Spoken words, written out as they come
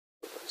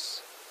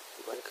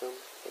welcome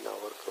in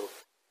our group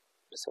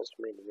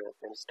Researchmania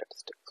and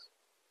Statistics.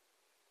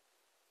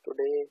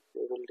 Today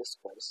we will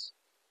discuss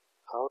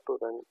how to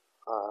run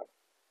our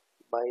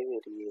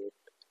bivariate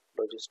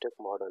logistic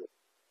model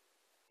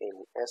in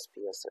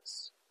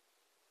SPSS.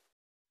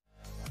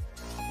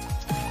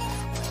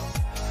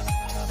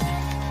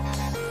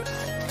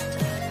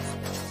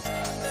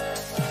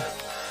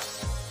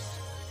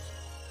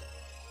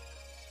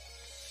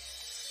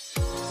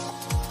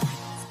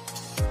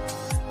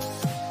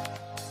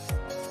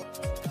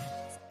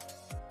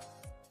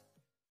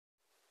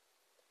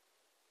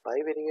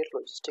 Bivariate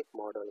logistic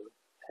model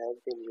have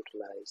been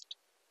utilized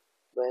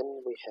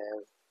when we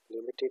have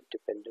limited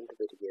dependent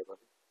variable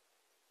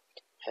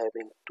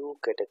having two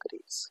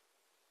categories,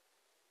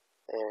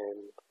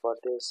 and for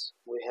this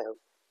we have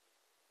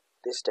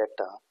this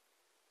data.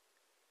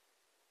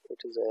 It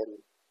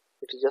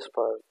is just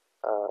for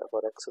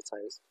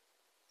exercise.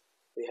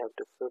 We have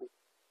different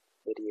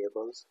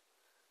variables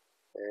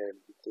and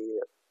they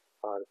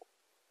are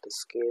the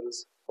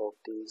scales of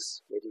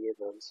these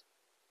variables.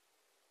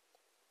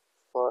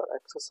 For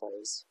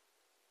exercise,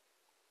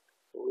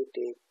 we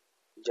take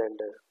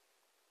gender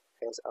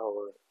as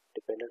our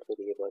dependent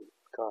variable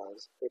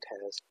because it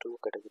has two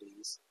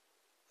categories,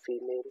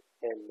 female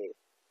and male,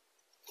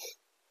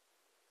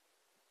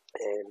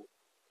 and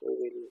we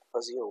will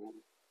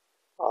assume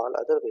all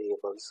other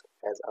variables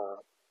as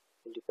a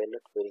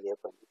independent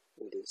variable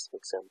in this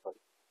example.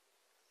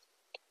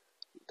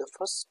 The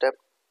first step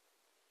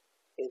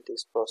in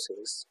this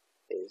process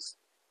is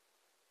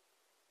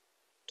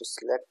to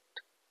select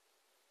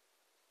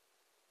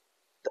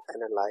the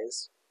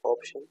analyze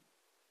option,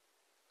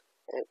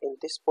 and in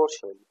this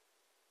portion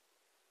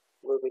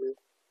we will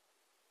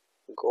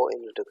go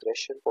in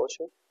regression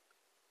portion,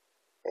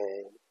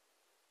 and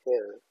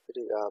here it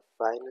is a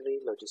binary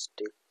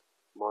logistic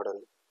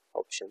model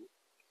option,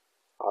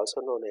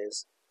 also known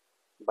as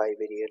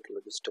bivariate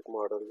logistic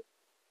model,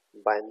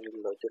 binary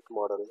logic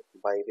model,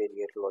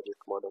 bivariate logic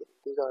model.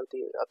 These are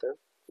the other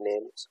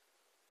names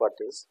for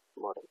this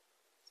model.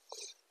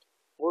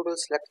 We will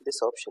select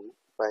this option,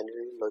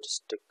 binary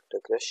logistic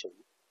regression,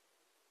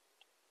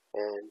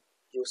 and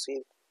you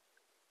see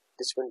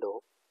this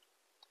window.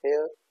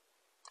 Here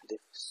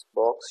this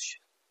box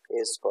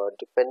is for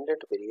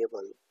dependent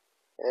variable,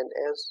 and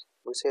as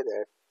we say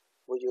that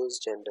we use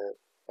gender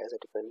as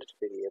a dependent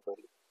variable,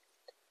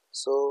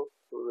 so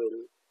we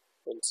will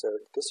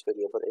insert this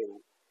variable in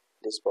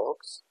this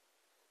box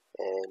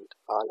and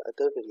all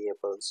other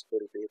variables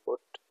will be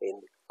put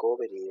in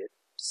covariate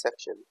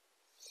section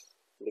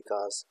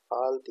because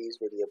all these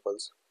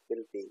variables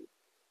will be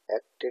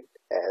acted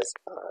as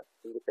an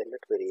independent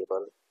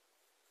variable.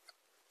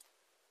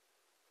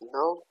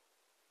 Now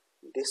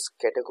this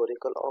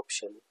categorical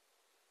option,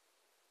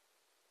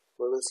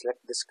 we will select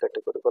this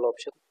categorical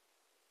option.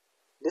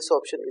 This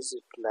option is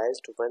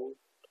utilized when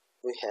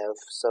we have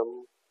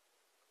some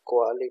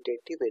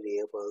qualitative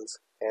variables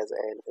as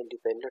an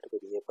independent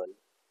variable,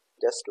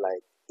 just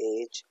like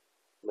age,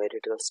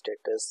 marital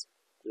status,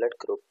 blood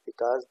group,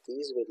 because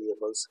these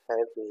variables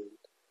have been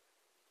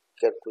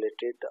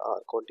calculated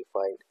or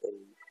quantified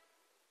in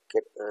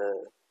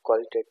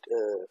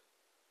qualitative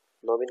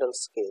nominal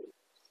scale.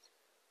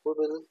 We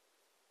will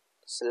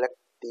select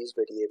these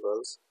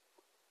variables,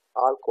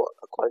 all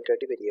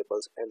qualitative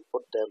variables, and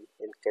put them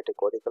in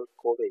categorical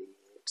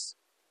covariates,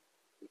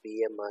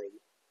 BMI,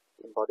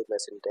 body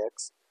mass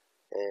index,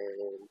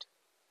 and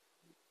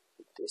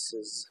this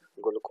is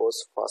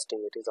glucose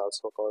fasting. It is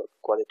also called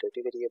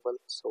qualitative variable,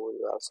 so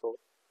we also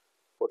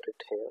put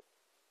it here,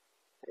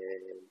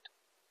 and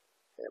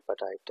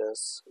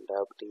hepatitis,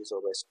 diabetes,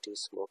 obesity,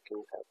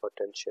 smoking,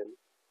 hypertension.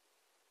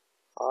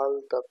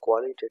 All the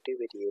qualitative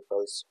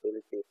variables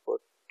will be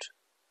put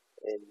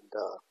in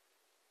the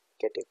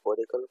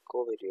categorical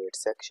covariate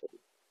section,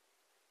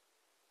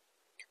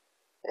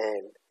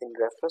 and in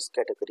reference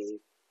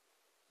category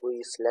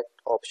we select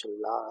option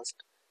last.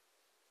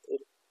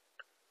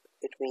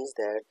 It means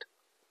that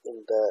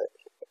in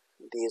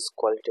these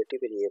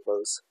qualitative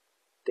variables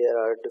there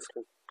are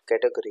different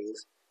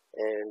categories,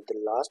 and the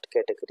last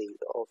category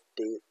of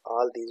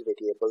all these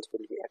variables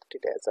will be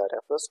acted as a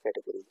reference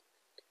category.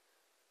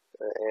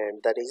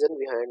 And the reason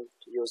behind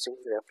using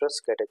reference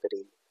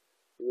category,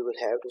 you will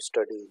have to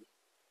study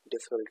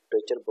different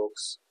literature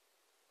books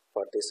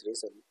for this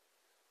reason.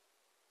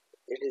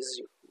 It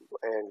is,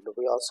 and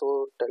we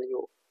also tell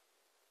you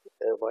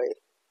why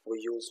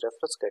we use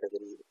reference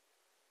category.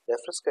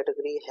 Reference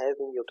category have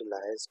been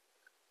utilized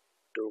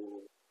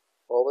to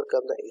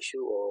overcome the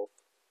issue of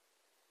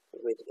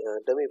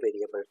dummy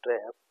variable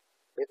trap.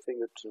 If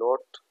you do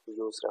not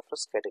use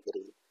reference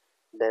category,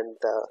 then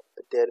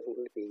there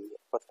will be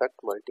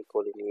perfect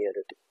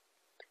multicollinearity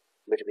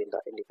between the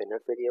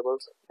independent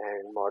variables,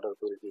 and model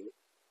will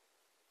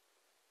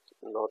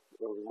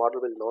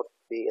not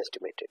be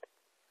estimated.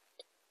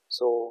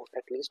 So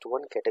at least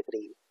one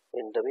category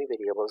in dummy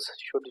variables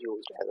should be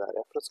used as a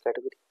reference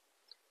category,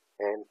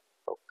 and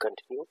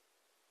continue.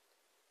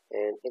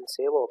 And in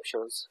save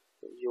options,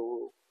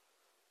 you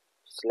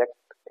select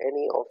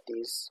any of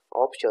these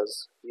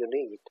options you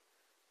need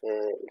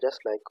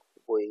just like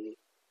we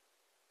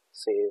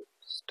say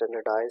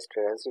standardized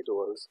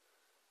residuals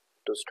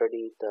to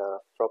study the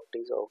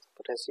properties of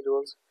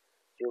residuals,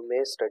 you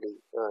may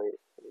study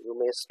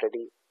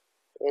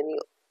any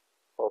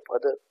of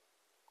other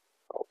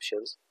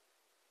options.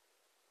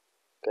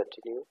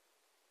 Continue.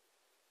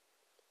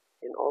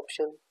 In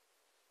option,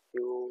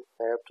 you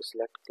have to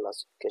select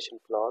classification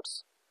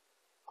plots,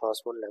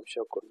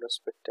 Hausman-Lamshaw goodness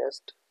fit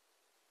test,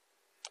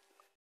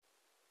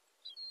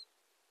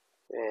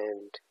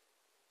 and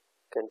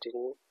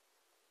continue,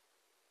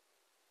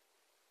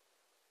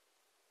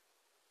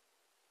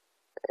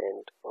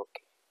 and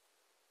OK.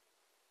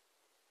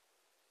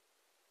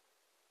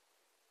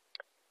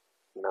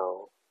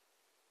 Now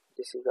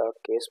this is our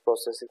case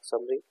processing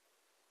summary,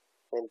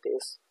 and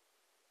this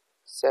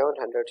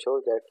 700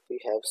 shows that we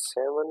have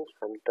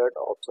 700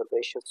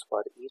 observations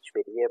for each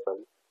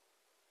variable,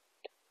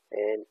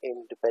 and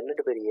in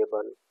dependent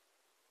variable,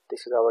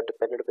 this is our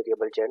dependent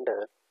variable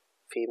gender,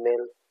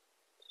 female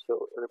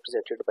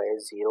represented by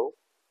 0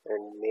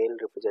 and male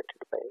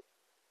represented by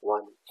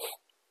 1,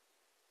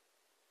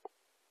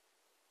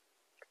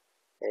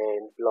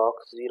 and block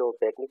 0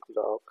 Bagnick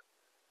block,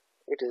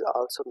 it is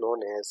also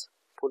known as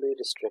fully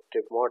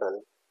restricted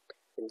model.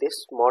 In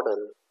this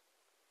model,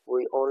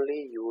 we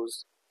only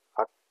use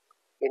a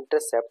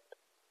intercept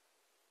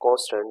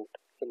constant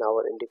in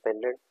our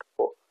independent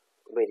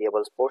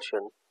variables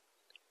portion,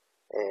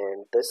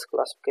 and this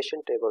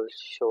classification table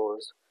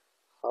shows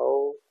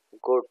how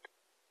good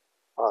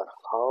or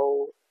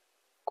how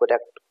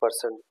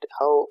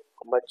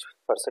much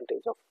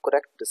percentage of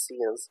correct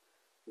decisions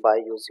by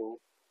using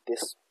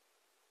this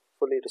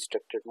fully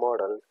restricted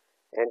model,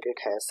 and it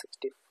has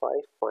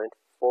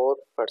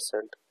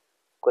 65.4%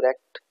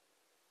 correct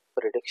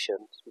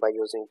predictions by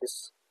using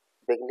this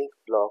Bagnick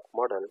block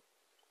model.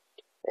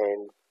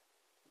 And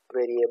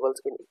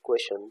variables in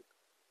equation,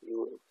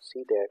 you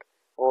see that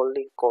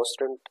only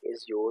constant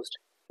is used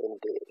in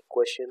the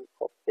equation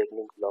of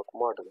Bagnick block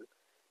model,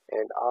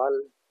 and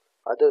all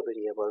other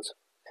variables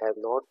have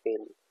not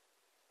been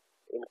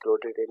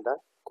included in the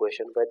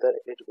equation, whether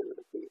it will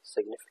be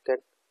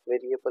significant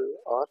variable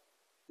or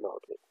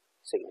not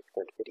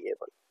significant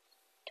variable.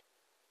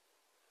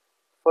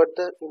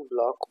 Further, in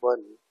block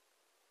 1,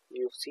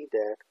 you see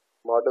that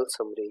model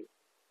summary,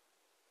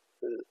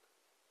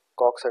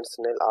 Cox and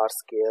Snell R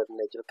square,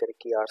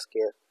 Nagel-Karecki R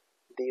square.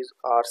 These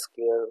R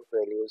square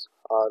values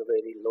are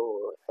very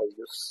low, as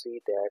you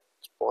see that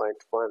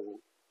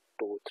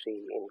 0.123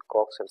 in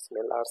Cox and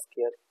Snell R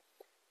square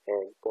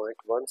and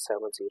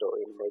 0.170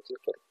 in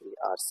Nagel-Karecki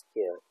R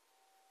square.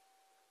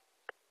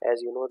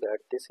 As you know that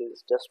this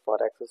is just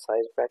for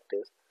exercise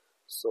practice,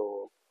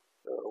 so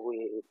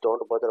we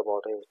don't bother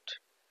about it.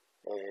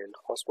 And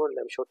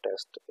Hausman-Lamshaw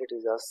test, it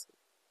is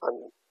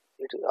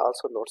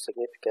also not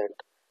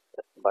significant,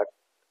 but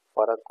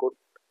for a good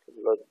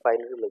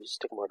binary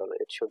logistic model,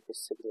 it should be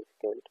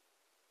significant.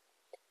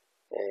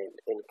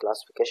 And in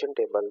classification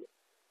table,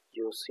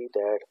 you see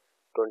that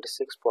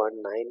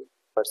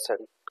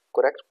 26.9%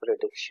 correct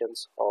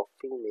predictions of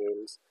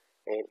females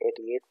and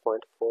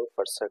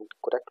 88.4%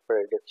 correct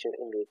prediction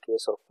in the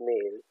case of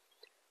male,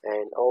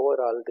 and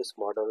overall this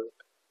model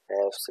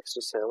have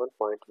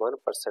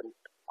 67.1%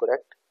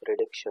 correct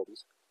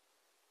predictions.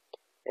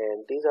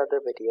 And these are the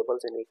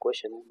variables in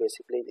equation.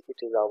 Basically,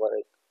 it is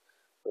our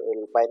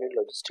binary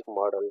logistic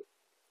model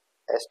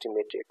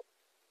estimated,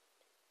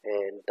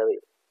 and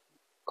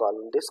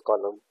this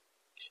column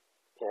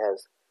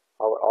has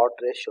our odd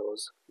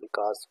ratios,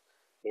 because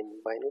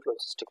in binary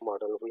logistic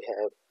model we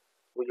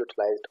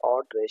utilized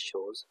odd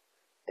ratios,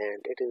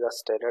 and it is a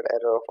standard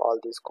error of all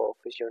these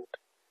coefficients,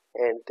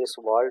 and this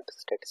Wald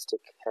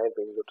statistic have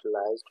been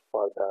utilized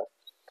for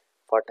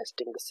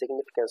testing the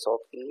significance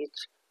of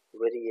each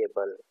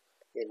variable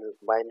in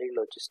binary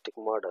logistic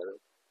model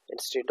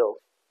instead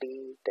of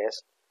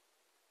t-test,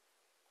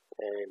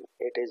 and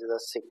it is the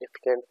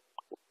significant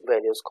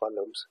values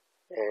columns.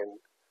 And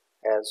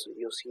as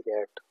you see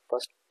that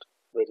first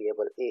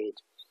variable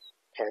age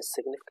has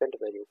significant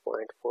value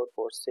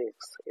 0.446,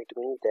 it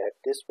means that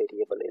this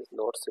variable is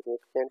not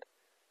significant,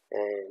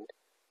 and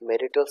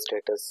marital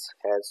status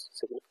has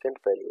significant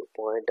value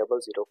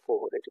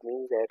 0.004, it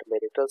means that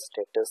marital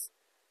status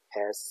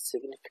has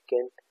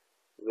significant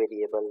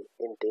variable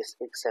in this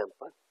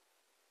example,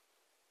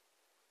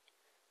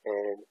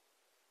 and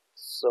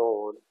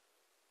so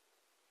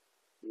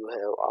you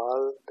have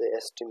all the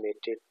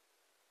estimated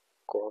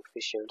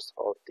coefficients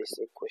of this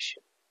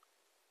equation.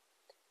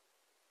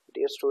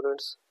 Dear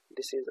students,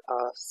 this is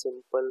a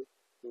simple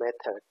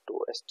method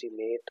to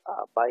estimate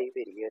a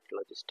bivariate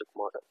logistic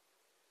model,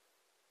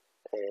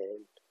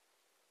 and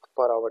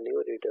for our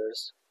new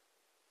readers,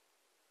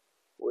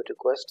 we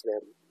request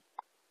them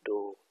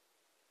to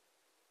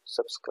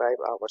subscribe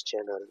our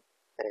channel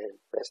and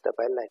press the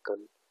bell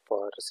icon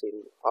for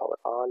receiving our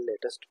all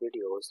latest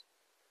videos.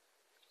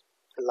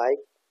 Like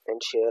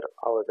and share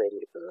our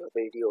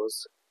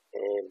videos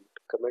and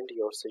comment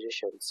your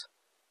suggestions.